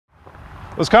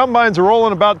Those combines are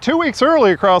rolling about 2 weeks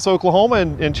early across Oklahoma,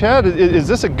 and Chad, is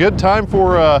this a good time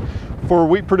for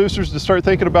wheat producers to start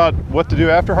thinking about what to do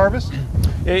after harvest?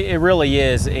 It really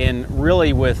is, and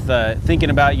really with thinking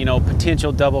about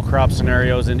potential double crop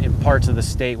scenarios in parts of the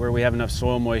state where we have enough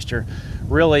soil moisture,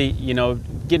 really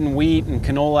getting wheat and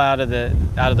canola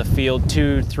out of the field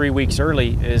 2-3 weeks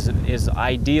early is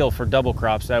ideal for double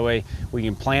crops. That way we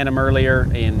can plant them earlier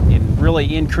and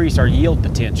really increase our yield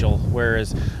potential.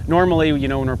 Whereas normally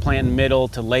when we're planting middle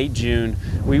to late June,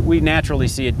 we naturally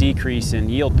see a decrease in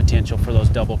yield potential for those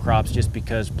double crops just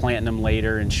because planting them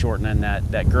later and shortening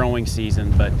that growing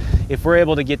season. But if we're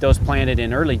able to get those planted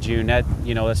in early June,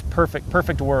 that's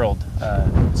perfect world.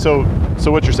 So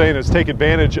what you're saying is take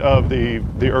advantage of the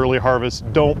early harvest.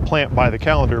 Don't plant by the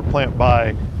calendar, plant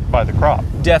by the crop.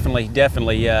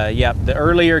 Definitely. Yeah. The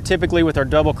earlier, typically with our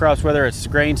double crops, whether it's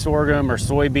grain sorghum or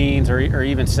soybeans or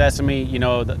even sesame,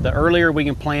 the earlier we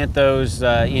can plant those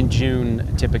in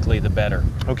June, typically the better.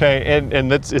 Okay,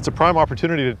 and it's a prime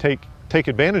opportunity to take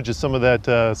advantage of some of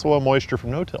that soil moisture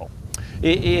from no-till.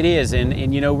 It is,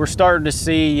 and we're starting to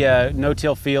see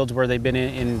no-till fields where they've been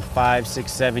in 5,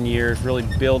 6, 7 years really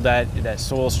build that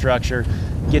soil structure,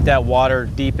 get that water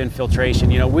deep infiltration.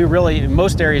 We really, in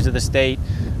most areas of the state,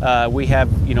 we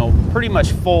have pretty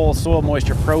much full soil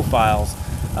moisture profiles.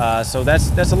 So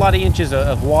that's a lot of inches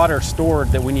of water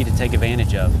stored that we need to take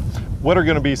advantage of. What are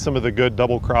going to be some of the good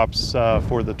double crops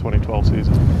for the 2012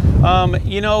 season?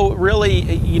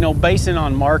 Really, basing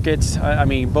on markets, I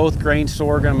mean, both grain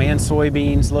sorghum and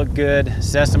soybeans look good.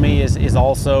 Sesame is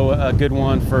also a good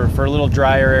one for a little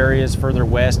drier areas further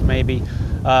west maybe.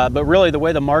 But really the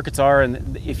way the markets are,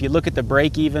 and if you look at the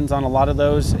break evens on a lot of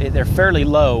those, they're fairly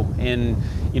low. In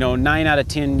 9 out of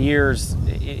 10 years,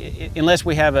 unless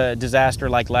we have a disaster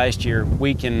like last year,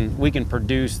 we can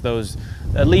produce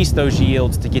at least those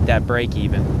yields to get that break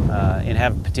even and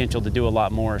have potential to do a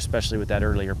lot more, especially with that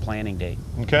earlier planting date.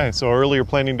 Okay, so earlier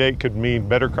planting date could mean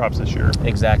better crops this year.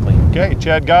 Exactly. Okay,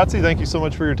 Chad Godsey, thank you so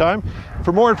much for your time.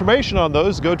 For more information on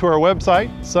those, go to our website,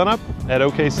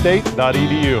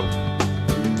 sunup@okstate.edu.